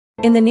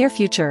In the near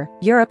future,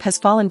 Europe has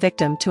fallen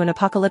victim to an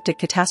apocalyptic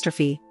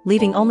catastrophe,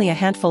 leaving only a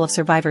handful of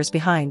survivors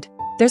behind.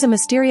 There's a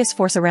mysterious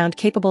force around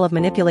capable of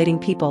manipulating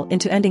people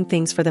into ending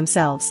things for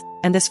themselves,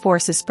 and this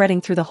force is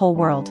spreading through the whole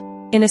world.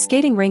 In a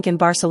skating rink in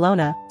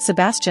Barcelona,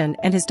 Sebastian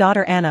and his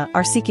daughter Anna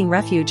are seeking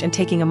refuge and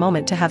taking a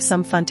moment to have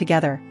some fun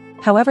together.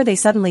 However, they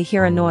suddenly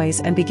hear a noise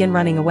and begin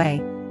running away.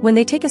 When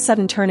they take a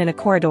sudden turn in a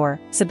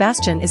corridor,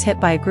 Sebastian is hit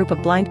by a group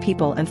of blind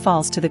people and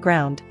falls to the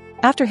ground.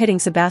 After hitting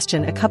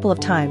Sebastian a couple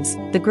of times,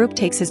 the group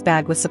takes his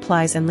bag with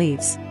supplies and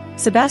leaves.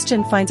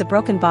 Sebastian finds a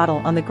broken bottle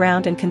on the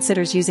ground and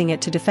considers using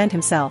it to defend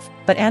himself,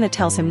 but Anna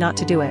tells him not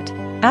to do it.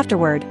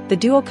 Afterward, the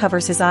duo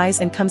covers his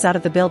eyes and comes out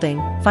of the building,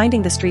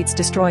 finding the streets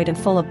destroyed and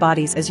full of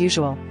bodies as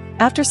usual.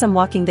 After some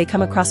walking, they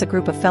come across a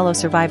group of fellow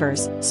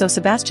survivors, so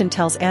Sebastian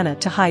tells Anna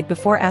to hide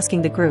before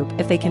asking the group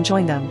if they can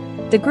join them.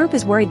 The group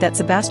is worried that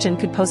Sebastian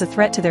could pose a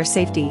threat to their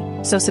safety,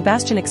 so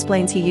Sebastian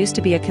explains he used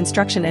to be a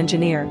construction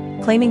engineer,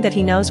 claiming that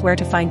he knows where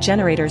to find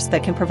generators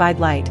that can provide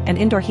light and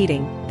indoor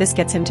heating. This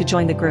gets him to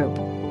join the group.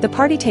 The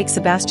party takes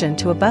Sebastian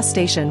to a bus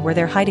station where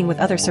they're hiding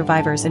with other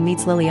survivors and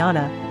meets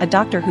Liliana, a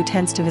doctor who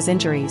tends to his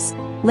injuries.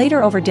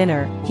 Later over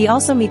dinner, he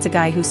also meets a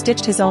guy who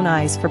stitched his own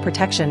eyes for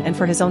protection and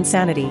for his own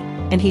sanity,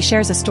 and he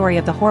shares a story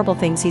of the horrible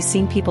things he's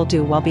seen people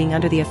do while being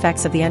under the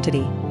effects of the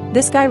entity.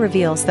 This guy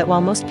reveals that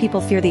while most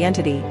people fear the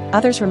entity,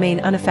 others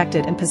remain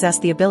unaffected and possess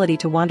the ability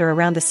to wander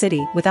around the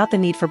city without the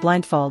need for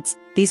blindfolds.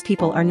 These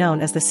people are known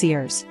as the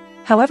seers.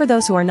 However,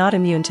 those who are not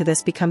immune to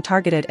this become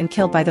targeted and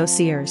killed by those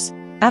seers.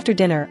 After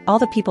dinner, all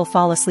the people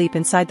fall asleep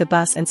inside the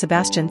bus and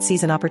Sebastian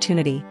sees an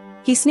opportunity.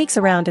 He sneaks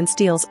around and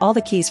steals all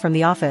the keys from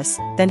the office,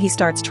 then he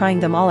starts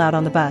trying them all out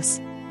on the bus.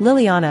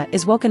 Liliana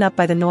is woken up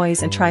by the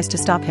noise and tries to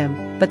stop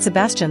him, but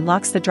Sebastian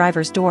locks the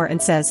driver's door and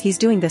says he's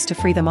doing this to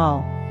free them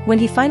all. When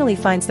he finally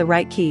finds the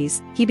right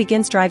keys, he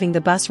begins driving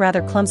the bus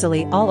rather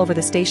clumsily all over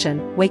the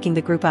station, waking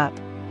the group up.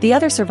 The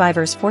other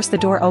survivors force the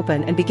door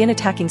open and begin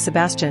attacking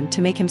Sebastian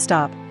to make him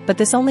stop, but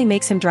this only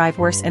makes him drive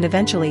worse and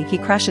eventually he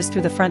crashes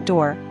through the front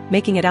door,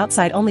 making it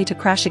outside only to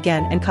crash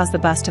again and cause the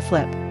bus to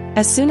flip.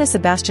 As soon as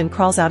Sebastian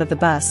crawls out of the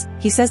bus,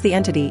 he says the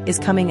entity is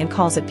coming and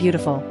calls it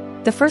beautiful.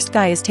 The first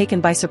guy is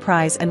taken by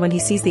surprise, and when he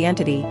sees the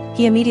entity,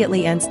 he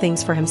immediately ends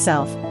things for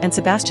himself, and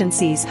Sebastian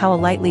sees how a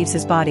light leaves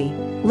his body.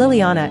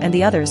 Liliana and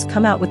the others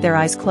come out with their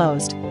eyes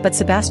closed, but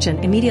Sebastian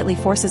immediately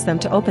forces them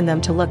to open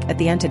them to look at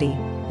the entity.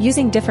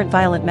 Using different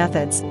violent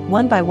methods,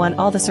 one by one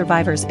all the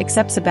survivors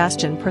except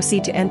Sebastian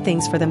proceed to end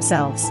things for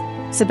themselves.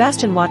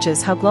 Sebastian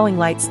watches how glowing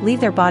lights leave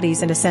their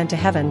bodies and ascend to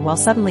heaven while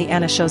suddenly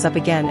Anna shows up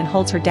again and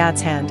holds her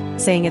dad's hand,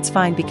 saying it's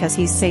fine because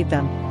he's saved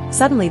them.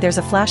 Suddenly there's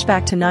a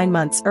flashback to 9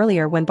 months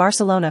earlier when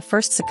Barcelona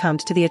first succumbed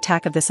to the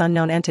attack of this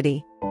unknown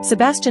entity.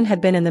 Sebastian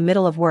had been in the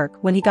middle of work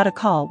when he got a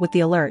call with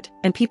the alert,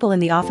 and people in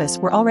the office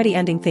were already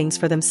ending things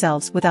for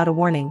themselves without a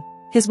warning.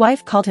 His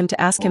wife called him to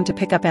ask him to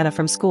pick up Anna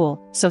from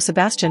school, so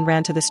Sebastian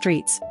ran to the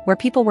streets, where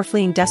people were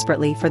fleeing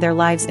desperately for their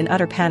lives in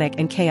utter panic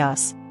and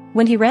chaos.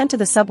 When he ran to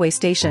the subway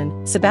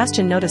station,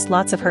 Sebastian noticed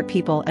lots of hurt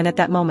people, and at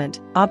that moment,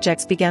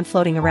 objects began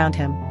floating around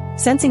him.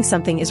 Sensing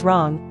something is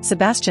wrong,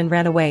 Sebastian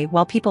ran away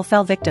while people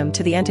fell victim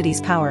to the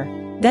entity's power.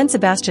 Then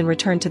Sebastian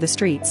returned to the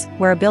streets,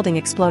 where a building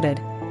exploded.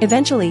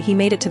 Eventually he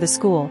made it to the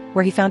school,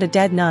 where he found a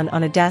dead nun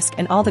on a desk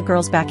and all the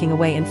girls backing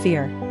away in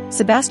fear.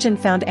 Sebastian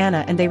found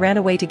Anna and they ran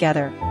away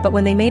together, but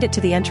when they made it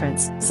to the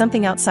entrance,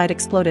 something outside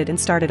exploded and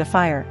started a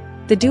fire.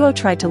 The duo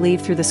tried to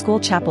leave through the school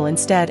chapel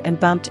instead and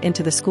bumped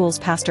into the school's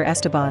pastor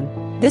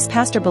Esteban. This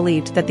pastor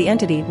believed that the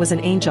entity was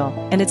an angel,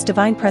 and its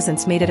divine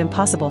presence made it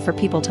impossible for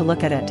people to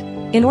look at it.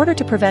 In order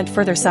to prevent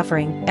further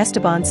suffering,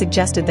 Esteban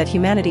suggested that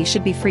humanity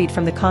should be freed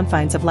from the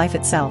confines of life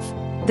itself.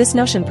 This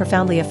notion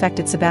profoundly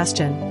affected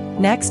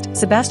Sebastian. Next,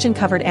 Sebastian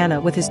covered Anna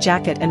with his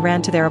jacket and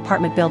ran to their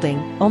apartment building,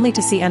 only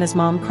to see Anna's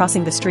mom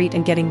crossing the street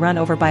and getting run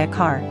over by a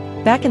car.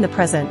 Back in the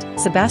present,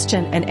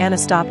 Sebastian and Anna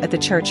stop at the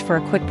church for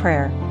a quick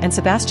prayer, and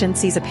Sebastian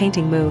sees a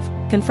painting move,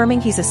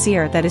 confirming he's a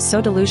seer that is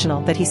so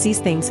delusional that he sees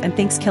things and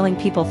thinks killing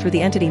people through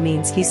the entity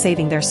means he's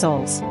saving their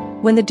souls.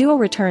 When the duo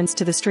returns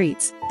to the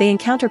streets, they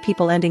encounter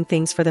people ending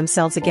things for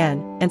themselves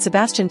again, and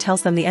Sebastian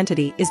tells them the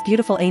entity is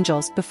beautiful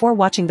angels before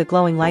watching the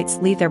glowing lights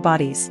leave their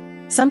bodies.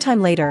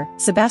 Sometime later,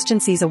 Sebastian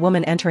sees a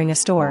woman entering a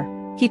store.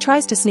 He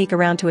tries to sneak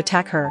around to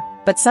attack her,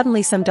 but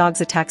suddenly some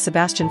dogs attack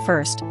Sebastian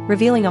first,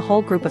 revealing a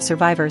whole group of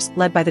survivors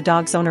led by the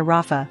dog's owner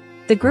Rafa.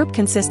 The group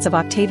consists of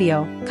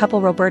Octavio,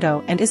 couple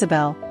Roberto and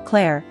Isabel,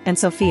 Claire, and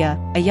Sofia,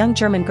 a young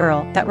German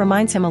girl that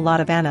reminds him a lot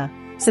of Anna.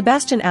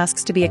 Sebastian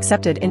asks to be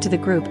accepted into the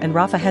group and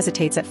Rafa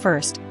hesitates at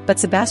first, but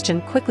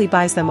Sebastian quickly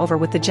buys them over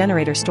with the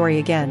generator story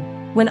again.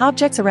 When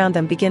objects around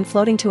them begin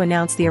floating to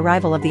announce the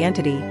arrival of the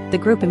entity, the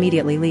group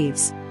immediately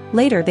leaves.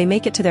 Later they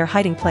make it to their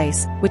hiding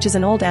place, which is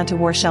an old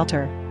anti-war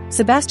shelter.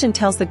 Sebastian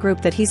tells the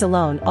group that he's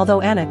alone,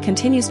 although Anna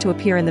continues to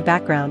appear in the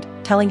background,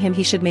 telling him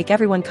he should make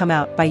everyone come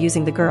out by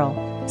using the girl.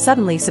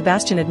 Suddenly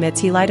Sebastian admits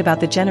he lied about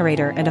the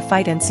generator and a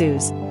fight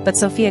ensues, but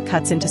Sofia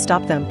cuts in to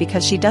stop them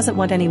because she doesn't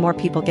want any more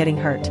people getting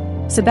hurt.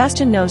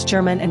 Sebastian knows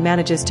German and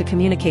manages to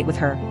communicate with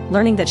her,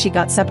 learning that she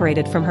got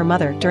separated from her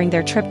mother during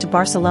their trip to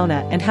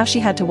Barcelona and how she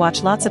had to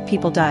watch lots of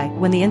people die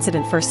when the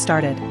incident first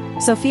started.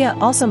 Sophia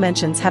also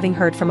mentions having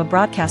heard from a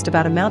broadcast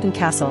about a mountain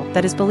castle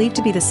that is believed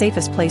to be the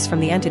safest place from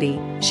the entity.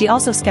 She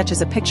also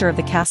sketches a picture of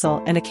the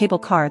castle and a cable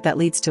car that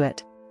leads to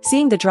it.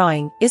 Seeing the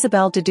drawing,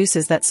 Isabel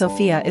deduces that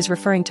Sophia is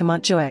referring to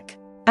Montjuic.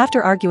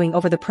 After arguing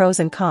over the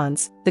pros and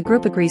cons, the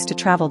group agrees to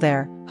travel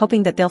there,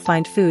 hoping that they'll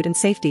find food and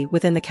safety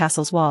within the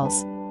castle's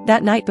walls.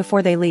 That night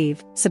before they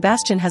leave,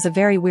 Sebastian has a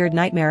very weird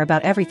nightmare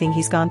about everything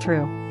he's gone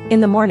through.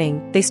 In the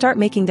morning, they start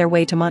making their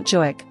way to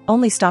Montjuic,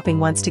 only stopping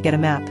once to get a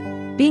map.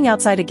 Being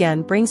outside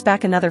again brings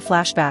back another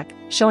flashback,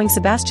 showing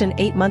Sebastian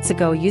 8 months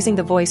ago using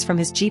the voice from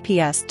his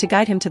GPS to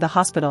guide him to the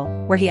hospital,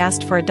 where he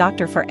asked for a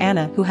doctor for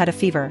Anna who had a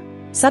fever.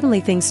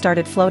 Suddenly things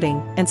started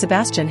floating, and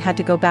Sebastian had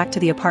to go back to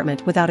the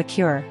apartment without a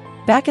cure.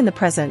 Back in the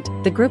present,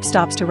 the group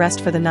stops to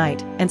rest for the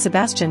night, and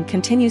Sebastian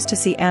continues to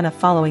see Anna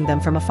following them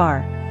from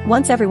afar.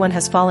 Once everyone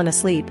has fallen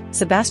asleep,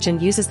 Sebastian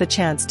uses the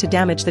chance to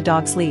damage the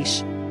dog's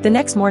leash. The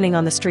next morning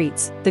on the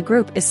streets, the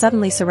group is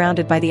suddenly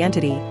surrounded by the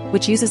entity,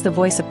 which uses the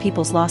voice of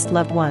people's lost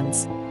loved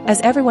ones.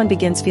 As everyone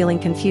begins feeling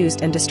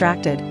confused and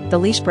distracted, the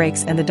leash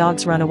breaks and the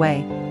dogs run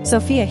away.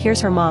 Sophia hears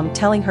her mom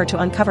telling her to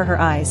uncover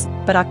her eyes,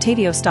 but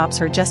Octavio stops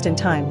her just in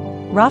time.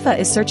 Rafa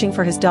is searching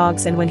for his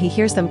dogs, and when he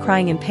hears them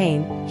crying in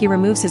pain, he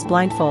removes his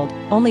blindfold,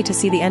 only to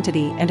see the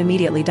entity and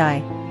immediately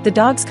die. The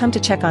dogs come to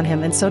check on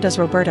him, and so does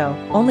Roberto,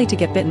 only to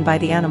get bitten by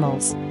the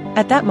animals.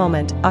 At that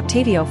moment,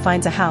 Octavio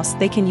finds a house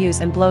they can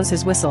use and blows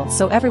his whistle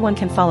so everyone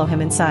can follow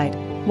him inside.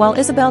 While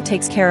Isabel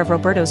takes care of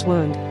Roberto's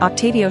wound,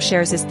 Octavio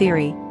shares his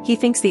theory. He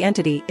thinks the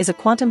entity is a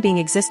quantum being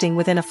existing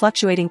within a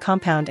fluctuating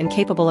compound and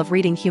capable of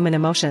reading human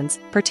emotions,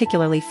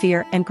 particularly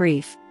fear and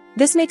grief.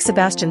 This makes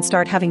Sebastian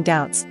start having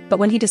doubts, but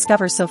when he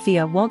discovers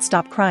Sophia won't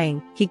stop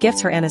crying, he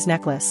gifts her Anna's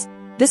necklace.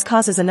 This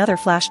causes another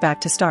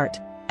flashback to start.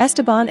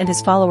 Esteban and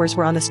his followers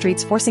were on the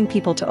streets forcing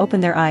people to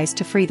open their eyes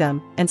to free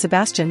them, and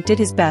Sebastian did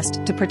his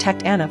best to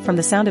protect Anna from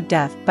the sound of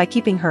death by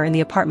keeping her in the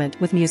apartment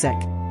with music.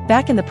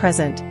 Back in the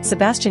present,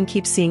 Sebastian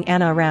keeps seeing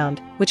Anna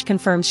around, which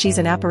confirms she's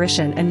an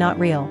apparition and not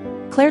real.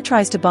 Claire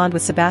tries to bond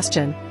with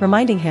Sebastian,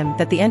 reminding him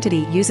that the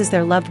entity uses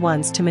their loved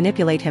ones to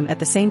manipulate him. At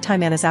the same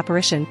time, Anna's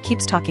apparition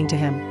keeps talking to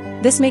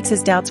him. This makes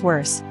his doubts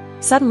worse.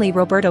 Suddenly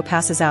Roberto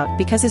passes out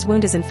because his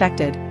wound is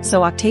infected,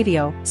 so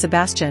Octavio,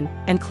 Sebastian,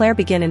 and Claire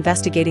begin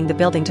investigating the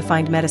building to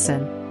find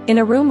medicine. In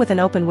a room with an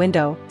open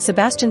window,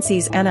 Sebastian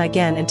sees Anna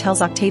again and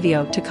tells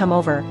Octavio to come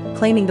over,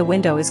 claiming the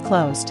window is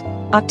closed.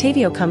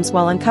 Octavio comes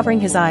while uncovering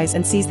his eyes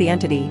and sees the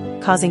entity,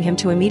 causing him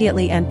to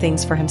immediately end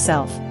things for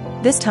himself.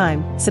 This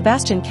time,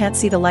 Sebastian can't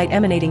see the light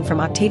emanating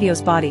from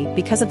Octavio's body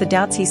because of the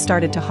doubts he's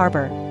started to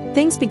harbor.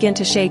 Things begin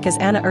to shake as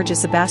Anna urges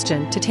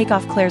Sebastian to take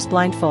off Claire's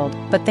blindfold,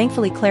 but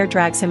thankfully Claire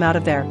drags him out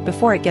of there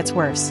before it gets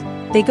worse.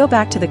 They go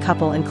back to the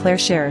couple and Claire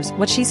shares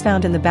what she's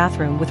found in the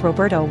bathroom with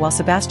Roberto while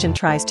Sebastian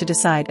tries to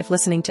decide if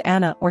listening to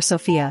Anna or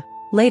Sophia.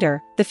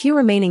 Later, the few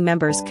remaining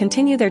members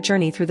continue their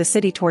journey through the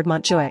city toward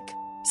Montjuic.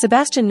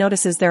 Sebastian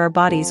notices there are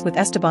bodies with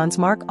Esteban's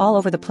mark all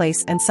over the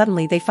place, and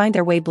suddenly they find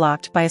their way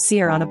blocked by a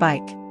seer on a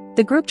bike.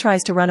 The group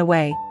tries to run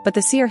away, but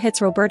the seer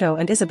hits Roberto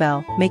and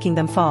Isabel, making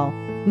them fall.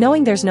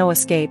 Knowing there's no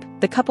escape,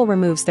 the couple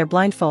removes their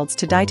blindfolds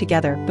to die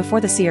together before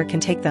the seer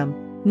can take them.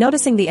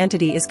 Noticing the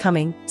entity is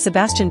coming,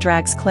 Sebastian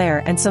drags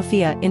Claire and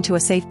Sophia into a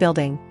safe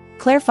building.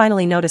 Claire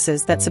finally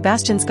notices that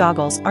Sebastian's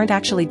goggles aren't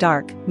actually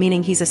dark,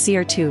 meaning he's a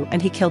seer too,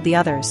 and he killed the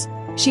others.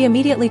 She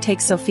immediately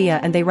takes Sophia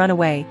and they run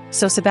away,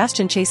 so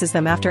Sebastian chases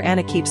them after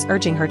Anna keeps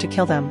urging her to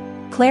kill them.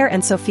 Claire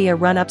and Sophia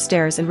run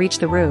upstairs and reach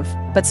the roof,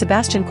 but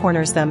Sebastian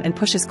corners them and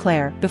pushes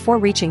Claire before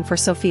reaching for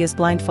Sophia's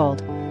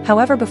blindfold.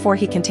 However, before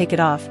he can take it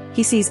off,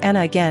 he sees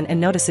Anna again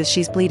and notices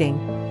she's bleeding.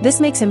 This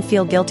makes him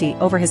feel guilty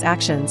over his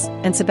actions,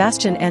 and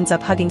Sebastian ends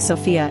up hugging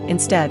Sophia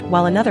instead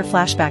while another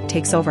flashback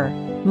takes over.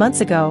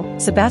 Months ago,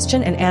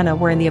 Sebastian and Anna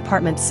were in the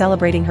apartment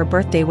celebrating her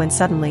birthday when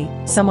suddenly,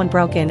 someone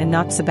broke in and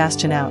knocked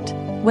Sebastian out.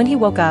 When he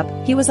woke up,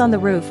 he was on the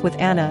roof with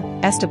Anna,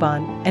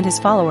 Esteban, and his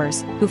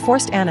followers, who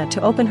forced Anna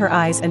to open her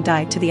eyes and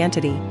die to the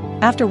entity.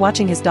 After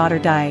watching his daughter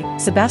die,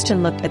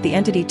 Sebastian looked at the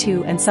entity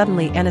too, and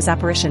suddenly Anna's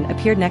apparition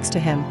appeared next to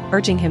him,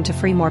 urging him to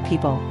free more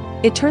people.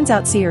 It turns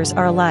out seers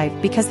are alive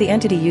because the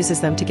entity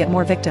uses them to get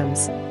more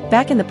victims.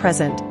 Back in the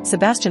present,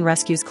 Sebastian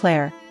rescues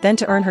Claire, then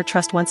to earn her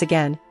trust once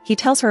again, he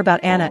tells her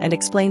about Anna and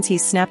explains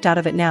he's snapped out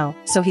of it now,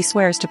 so he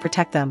swears to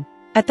protect them.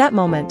 At that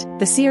moment,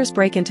 the seers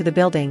break into the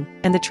building,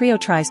 and the trio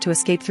tries to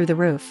escape through the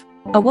roof.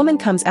 A woman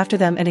comes after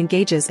them and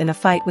engages in a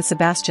fight with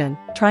Sebastian,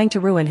 trying to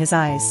ruin his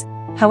eyes.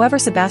 However,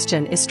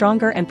 Sebastian is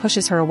stronger and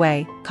pushes her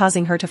away,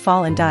 causing her to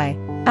fall and die.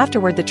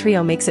 Afterward, the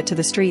trio makes it to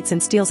the streets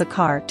and steals a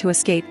car to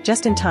escape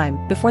just in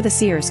time before the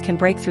seers can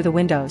break through the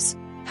windows.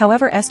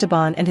 However,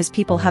 Esteban and his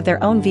people have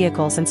their own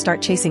vehicles and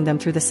start chasing them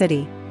through the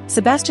city.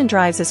 Sebastian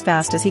drives as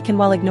fast as he can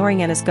while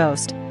ignoring Anna's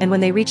ghost, and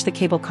when they reach the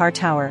cable car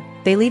tower,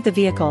 they leave the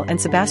vehicle and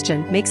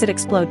Sebastian makes it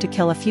explode to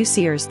kill a few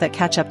seers that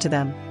catch up to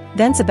them.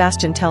 Then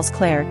Sebastian tells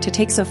Claire to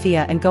take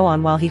Sophia and go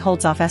on while he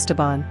holds off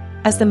Esteban.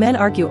 As the men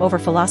argue over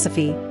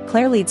philosophy,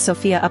 Claire leads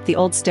Sophia up the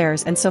old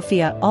stairs and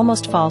Sophia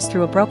almost falls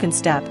through a broken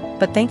step,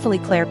 but thankfully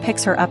Claire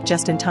picks her up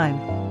just in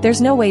time. There's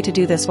no way to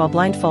do this while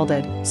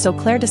blindfolded, so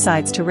Claire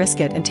decides to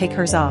risk it and take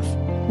hers off.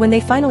 When they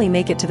finally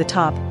make it to the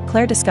top,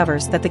 Claire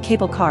discovers that the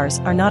cable cars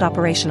are not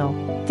operational.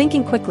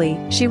 Thinking quickly,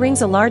 she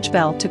rings a large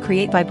bell to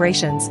create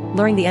vibrations,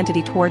 luring the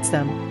entity towards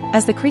them.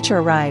 As the creature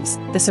arrives,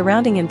 the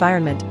surrounding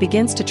environment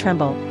begins to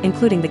tremble,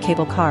 including the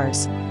cable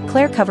cars.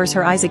 Claire covers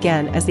her eyes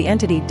again as the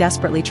entity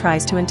desperately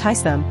tries to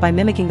entice them by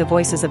mimicking the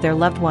voices of their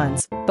loved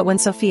ones, but when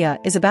Sophia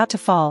is about to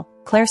fall,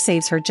 Claire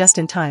saves her just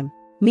in time.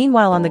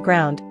 Meanwhile on the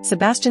ground,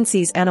 Sebastian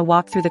sees Anna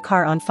walk through the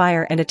car on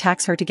fire and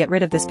attacks her to get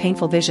rid of this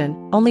painful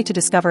vision, only to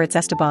discover it's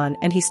Esteban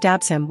and he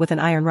stabs him with an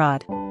iron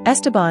rod.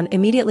 Esteban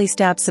immediately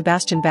stabs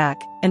Sebastian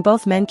back, and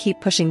both men keep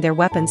pushing their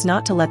weapons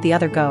not to let the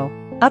other go.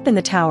 Up in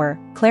the tower,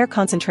 Claire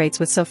concentrates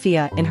with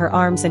Sophia in her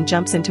arms and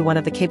jumps into one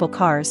of the cable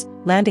cars,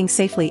 landing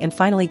safely and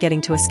finally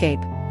getting to escape.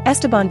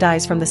 Esteban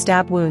dies from the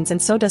stab wounds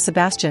and so does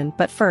Sebastian,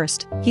 but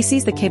first, he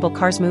sees the cable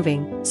cars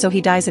moving, so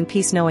he dies in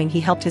peace knowing he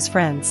helped his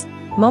friends.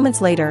 Moments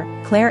later,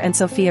 Claire and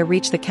Sophia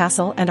reach the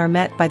castle and are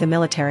met by the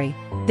military.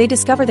 They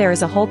discover there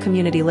is a whole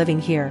community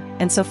living here,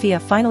 and Sophia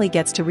finally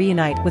gets to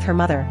reunite with her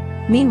mother.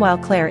 Meanwhile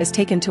Claire is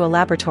taken to a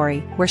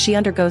laboratory, where she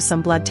undergoes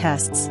some blood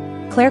tests.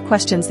 Claire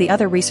questions the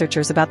other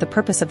researchers about the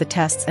purpose of the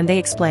tests and they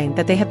explain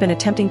that they have been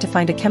attempting to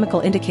find a chemical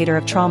indicator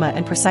of trauma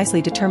and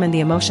precisely determine the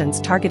emotions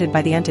targeted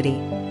by the entity.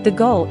 The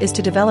goal is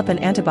to develop an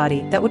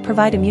antibody that would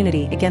provide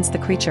immunity against the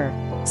creature.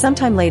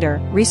 Sometime later,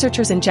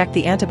 researchers inject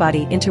the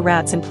antibody into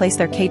rats and place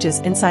their cages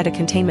inside a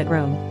containment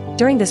room.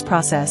 During this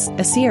process,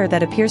 a seer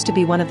that appears to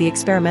be one of the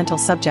experimental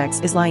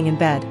subjects is lying in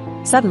bed.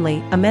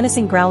 Suddenly, a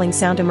menacing growling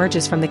sound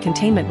emerges from the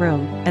containment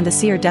room, and the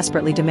seer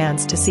desperately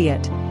demands to see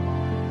it.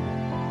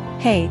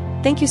 Hey,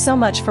 thank you so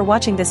much for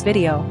watching this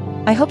video.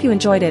 I hope you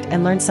enjoyed it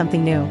and learned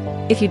something new.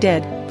 If you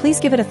did, please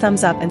give it a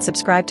thumbs up and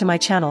subscribe to my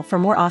channel for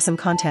more awesome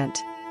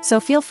content. So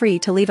feel free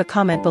to leave a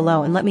comment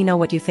below and let me know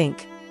what you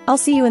think. I'll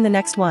see you in the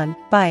next one,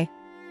 bye.